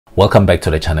Welcome back to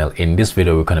the channel. In this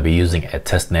video we're going to be using a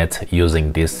testnet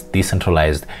using this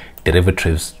decentralized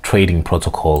derivatives trading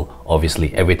protocol.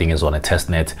 Obviously everything is on a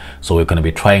testnet, so we're going to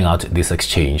be trying out this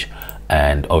exchange,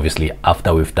 and obviously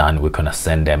after we've done, we're going to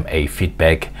send them a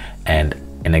feedback, and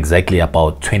in exactly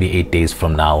about 28 days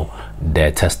from now their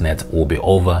testnet will be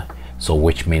over, so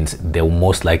which means they will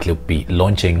most likely be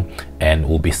launching and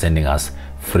will be sending us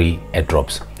free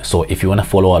airdrops. So if you want to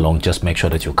follow along, just make sure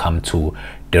that you come to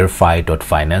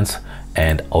Derify.finance,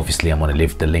 and obviously I'm going to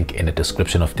leave the link in the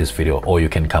description of this video, or you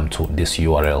can come to this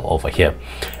URL over here.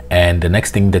 And the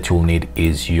next thing that you'll need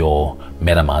is your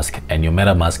MetaMask, and your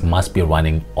MetaMask must be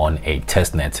running on a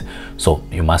testnet. So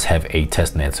you must have a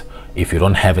testnet. If you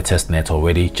don't have a testnet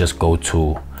already, just go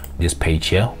to this page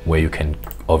here where you can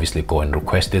obviously go and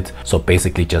request it. So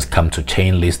basically just come to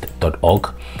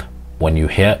chainlist.org. When you're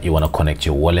here, you want to connect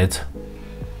your wallet.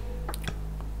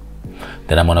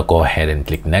 Then I'm going to go ahead and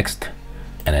click next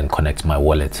and then connect my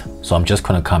wallet. So I'm just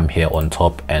going to come here on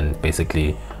top and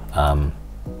basically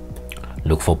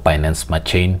look for Binance Smart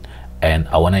Chain, and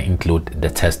I want to include the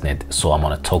testnet. So I'm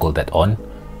going to toggle that on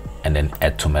and then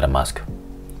add to MetaMask.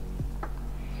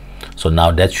 So now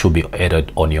that should be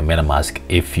added on your MetaMask.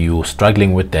 If you're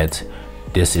struggling with that,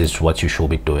 this is what you should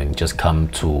be doing. Just come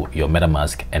to your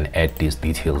MetaMask and add these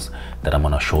details that I'm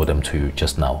going to show them to you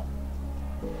just now.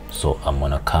 So I'm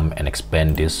going to come and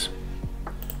expand this.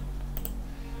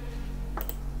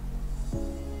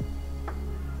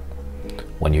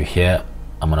 When you're here,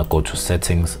 I'm going to go to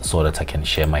settings so that I can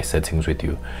share my settings with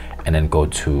you, and then go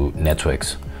to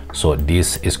networks. So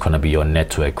this is going to be your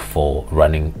network for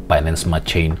running Binance Smart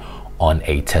Chain on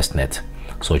a testnet.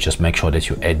 So just make sure that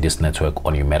you add this network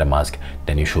on your MetaMask,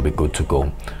 then you should be good to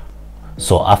go.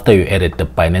 So after you edit the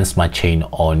Binance Smart Chain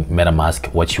on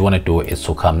MetaMask, what you want to do is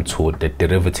to come to the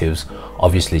derivatives.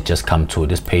 Obviously just come to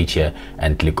this page here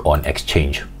and click on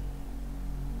exchange.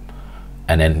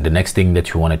 And then the next thing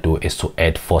that you want to do is to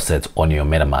add faucets on your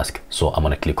MetaMask. So I'm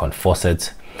going to click on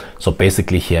faucets. So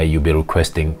basically here you'll be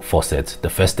requesting faucets. The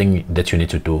first thing that you need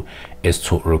to do is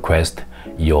to request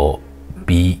your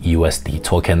BUSD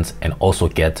tokens and also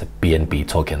get BNB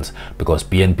tokens, because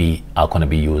BNB are going to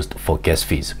be used for gas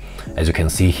fees. As you can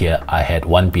see here, I had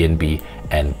one BNB,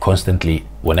 and constantly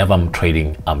whenever I'm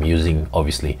trading, I'm using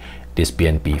obviously this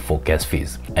BNB for gas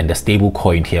fees. And the stable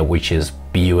coin here, which is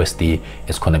BUSD,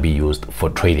 is going to be used for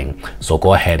trading. So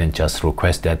go ahead and just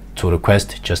request that. To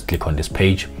request, just click on this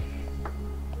page.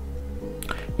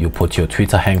 You put your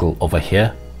Twitter handle over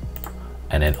here,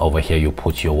 and then over here you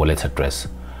put your wallet address.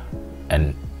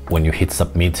 And when you hit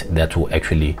submit, that will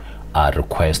actually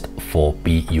request for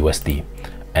BUSD.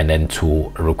 And then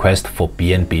to request for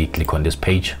BNB, click on this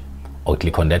page or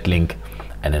click on that link,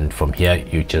 and then from here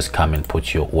you just come and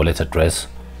put your wallet address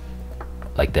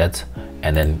like that,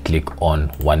 and then click on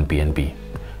 1 BNB.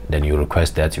 Then you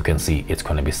request that. You can see it's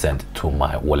going to be sent to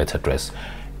my wallet address,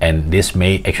 and this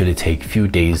may actually take few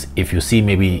days. If you see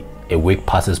maybe a week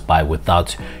passes by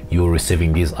without you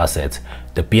receiving these assets,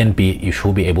 the BNB, you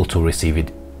should be able to receive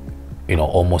it, you know,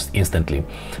 almost instantly.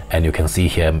 And you can see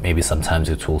here, maybe sometimes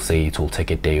it will say it will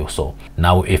take a day or so.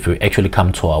 Now if you actually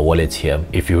come to our wallet here,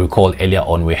 if you recall earlier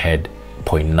on we had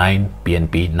 0.9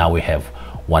 BNB, now we have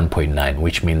 1.9,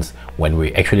 which means when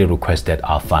we actually requested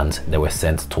our funds, they were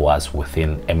sent to us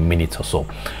within a minute or so.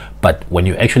 But when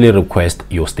you actually request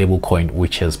your stable coin,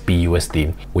 which is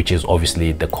BUSD, which is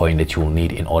obviously the coin that you will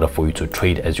need in order for you to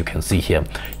trade, as you can see here,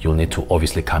 you'll need to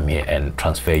obviously come here and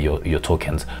transfer your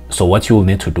tokens. So what you will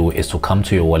need to do is to come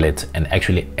to your wallet and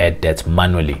actually add that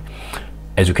manually.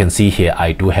 As you can see here,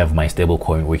 I do have my stable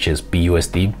coin, which is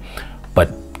BUSD,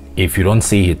 but if you don't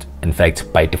see it, in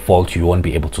fact by default you won't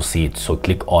be able to see it. So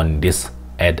click on this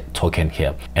add token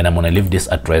here, and I'm going to leave this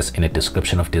address in the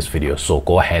description of this video. So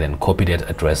go ahead and copy that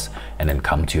address and then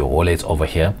come to your wallet over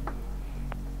here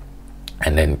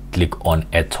and then click on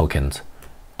add tokens.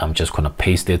 I'm just going to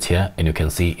paste it here, and you can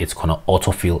see it's going to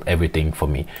autofill everything for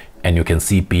me, and you can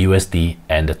see BUSD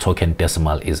and the token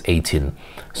decimal is 18.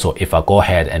 So if I go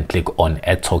ahead and click on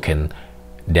add token,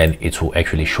 then it will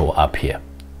actually show up here.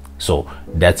 So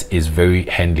that is very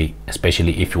handy,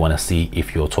 especially if you want to see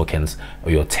if your tokens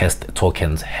or your test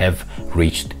tokens have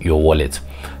reached your wallet.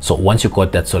 So once you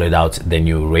got that sorted out, then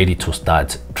you're ready to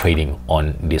start trading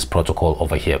on this protocol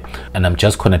over here. And I'm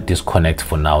just going to disconnect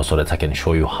for now so that I can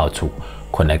show you how to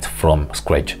connect from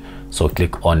scratch. So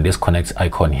click on this connect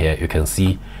icon here. You can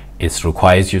see it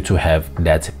requires you to have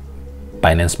that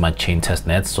Binance Smart Chain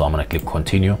testnet. So I'm going to click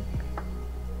continue.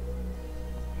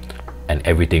 and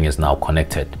everything is now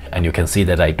connected. And you can see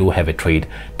that I do have a trade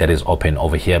that is open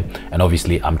over here, and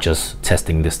obviously I'm just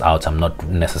testing this out. I'm not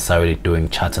necessarily doing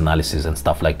chart analysis and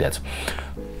stuff like that.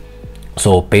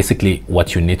 So basically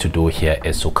what you need to do here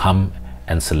is to come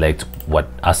and select what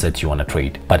asset you want to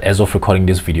trade. But as of recording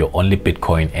this video, only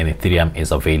Bitcoin and Ethereum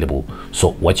is available.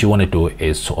 So what you want to do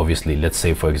is to obviously, let's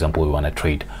say for example we want to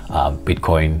trade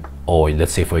Bitcoin, or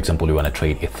let's say for example we want to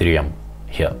trade Ethereum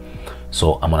here.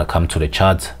 So I'm going to come to the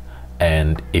chart,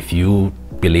 and if you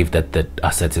believe that the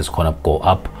asset is going to go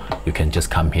up, you can just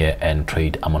come here and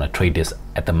trade. I'm going to trade this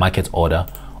at the market order,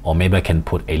 or maybe I can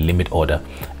put a limit order,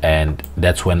 and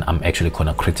that's when I'm actually going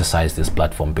to criticize this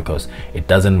platform, because it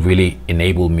doesn't really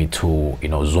enable me to, you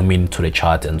know, zoom into the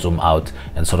chart and zoom out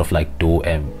and sort of like do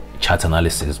a chart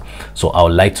analysis. So I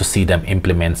would like to see them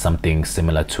implement something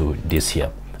similar to this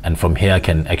here, and from here I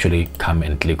can actually come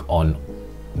and click on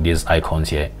these icons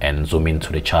here and zoom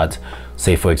into the chart.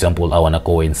 Say for example I want to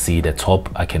go and see the top,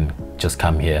 I can just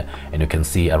come here and you can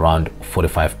see around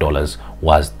 $45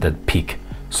 was the peak.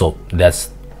 So that's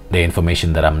the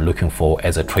information that I'm looking for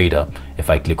as a trader. If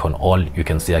I click on all, you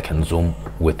can see I can zoom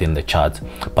within the chart,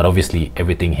 but obviously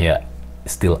everything here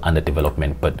is still under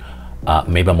development. But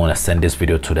maybe I'm gonna send this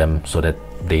video to them so that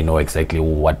they know exactly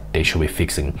what they should be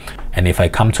fixing. And if I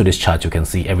come to this chart, you can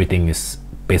see everything is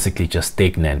basically just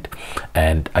stagnant,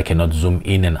 and I cannot zoom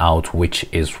in and out, which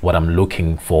is what I'm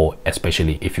looking for,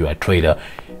 especially if you're a trader.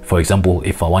 For example,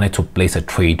 if I wanted to place a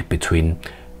trade between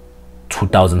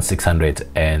 2,600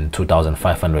 and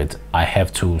 2,500, I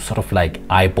have to sort of like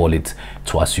eyeball it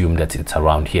to assume that it's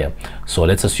around here. So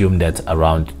let's assume that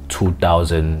around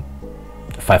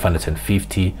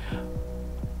 2,550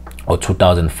 or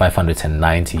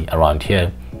 2,590 around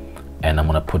here, and I'm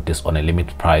gonna put this on a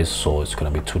limit price, so it's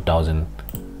gonna be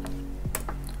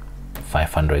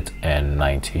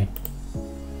 2,590.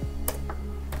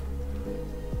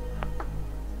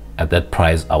 At that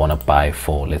price I want to buy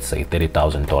for, let's say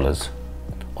 $30,000,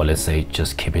 or let's say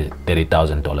just keep it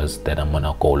 $30,000. Then I'm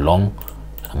gonna go long.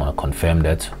 I'm gonna confirm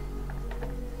that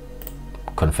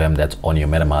on your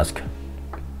MetaMask,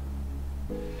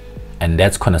 and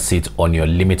that's gonna sit on your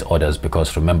limit orders,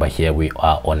 because remember here we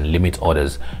are on limit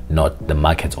orders, not the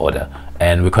market order.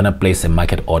 And we're gonna place a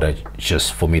market order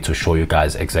just for me to show you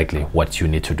guys exactly what you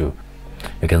need to do.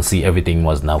 You can see everything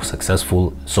was now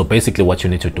successful. So basically what you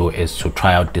need to do is to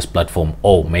try out this platform.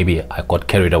 Oh, maybe I got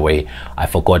carried away, I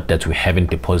forgot that we haven't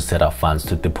deposited our funds.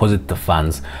 To deposit the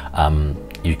funds,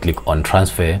 you click on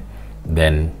transfer,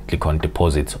 then click on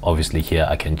deposit. Obviously here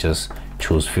I can just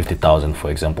choose 50,000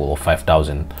 for example, or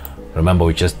 5,000. Remember,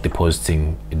 we're just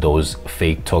depositing those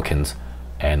fake tokens,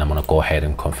 and I'm gonna go ahead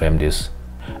and confirm this.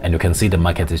 And you can see the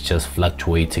market is just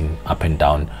fluctuating up and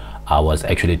down. I was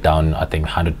actually down, I think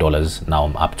 $100. Now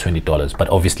I'm up $20, but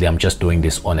obviously I'm just doing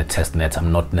this on a test net.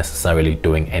 I'm not necessarily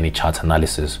doing any chart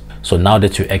analysis. So now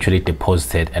that you actually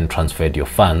deposited and transferred your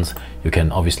funds, you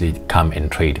can obviously come and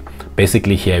trade.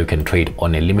 Basically here you can trade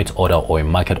on a limit order or a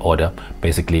market order.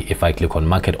 Basically if I click on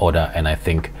market order and I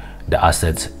think the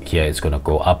assets here is going to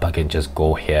go up, I can just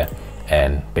go here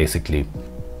and basically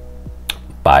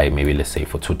buy, maybe let's say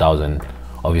for 2,000.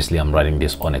 Obviously I'm running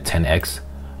this on a 10x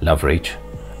leverage,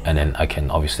 and then I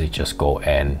can obviously just go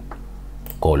and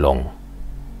go long.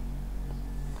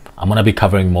 I'm going to be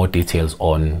covering more details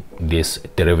on this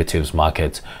derivatives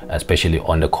market, especially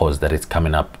on the course that is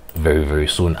coming up very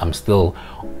soon. I'm still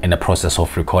in the process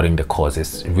of recording the course.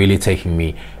 It's really taking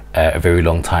me a very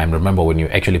long time. Remember, when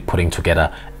you're actually putting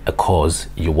together a course,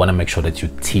 you want to make sure that you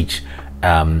teach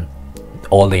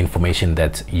all the information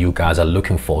that you guys are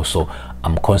looking for. So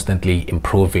I'm constantly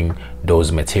improving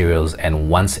those materials, and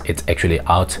once it's actually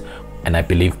out, and I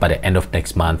believe by the end of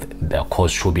next month the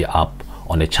course should be up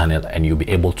on the channel, and you'll be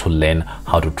able to learn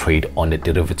how to trade on the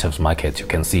derivatives market. You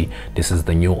can see this is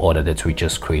the new order that we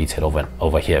just created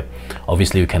over here.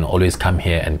 Obviously you can always come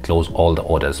here and close all the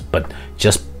orders, but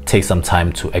just take some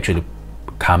time to actually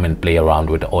come and play around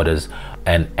with the orders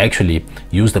and actually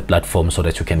use the platform so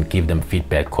that you can give them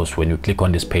feedback, because when you click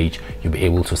on this page you'll be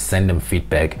able to send them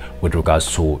feedback with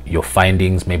regards to your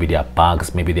findings. Maybe there are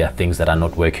bugs, maybe there are things that are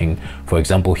not working. For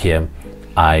example, here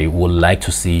I would like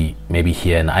to see maybe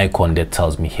here an icon that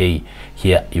tells me, hey,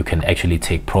 here you can actually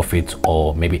take profit,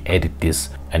 or maybe edit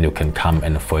this, and you can come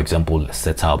and, for example,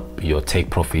 set up your take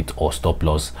profit or stop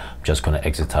loss. I'm just going to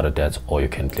exit out of that, or you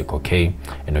can click OK,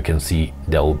 and you can see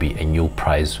there will be a new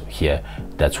price here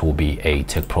that will be a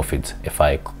take profit if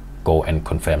I go and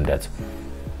confirm that.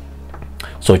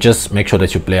 So just make sure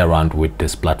that you play around with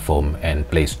this platform and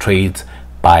place trades,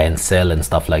 buy and sell and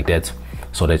stuff like that,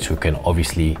 so that you can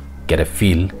obviously get a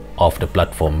feel of the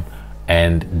platform,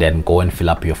 and then go and fill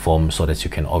up your form so that you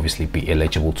can obviously be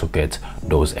eligible to get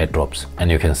those airdrops.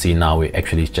 And you can see now we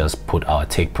actually just put our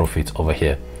take profit over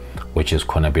here. which is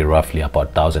gonna be roughly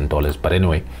about $1,000. But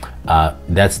anyway,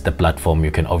 that's the platform.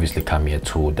 You can obviously come here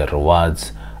to the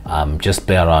rewards, just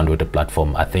play around with the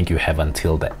platform. I think you have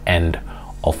until the end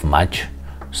of March,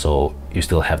 so you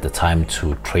still have the time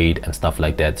to trade and stuff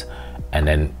like that. And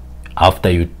then after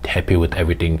you're happy with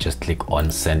everything, just click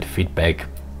on send feedback,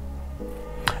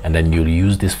 and then you'll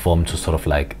use this form to sort of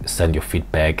like send your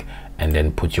feedback and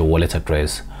then put your wallet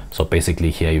address. So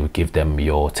basically here you give them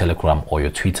your Telegram or your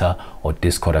Twitter or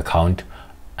Discord account.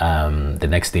 The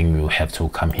next thing, you have to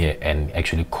come here and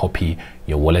actually copy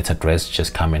your wallet address.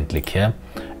 Just come and click here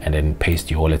and then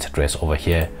paste your wallet address over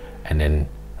here, and then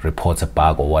reports a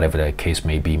bug or whatever the case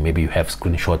may be. Maybe you have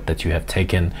screenshot that you have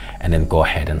taken, and then go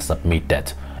ahead and submit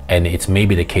that. And it's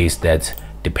maybe the case that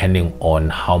depending on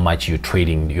how much you're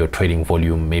trading, your trading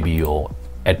volume, maybe your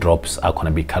airdrops are going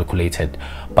to be calculated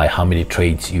by how many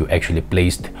trades you actually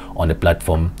placed on the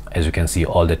platform. As you can see,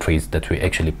 all the trades that we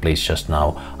actually placed just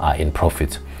now are in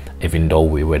profit, even though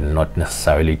we were not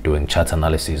necessarily doing chart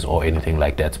analysis or anything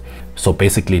like that. So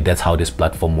basically that's how this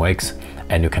platform works,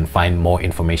 and you can find more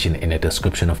information in the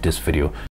description of this video.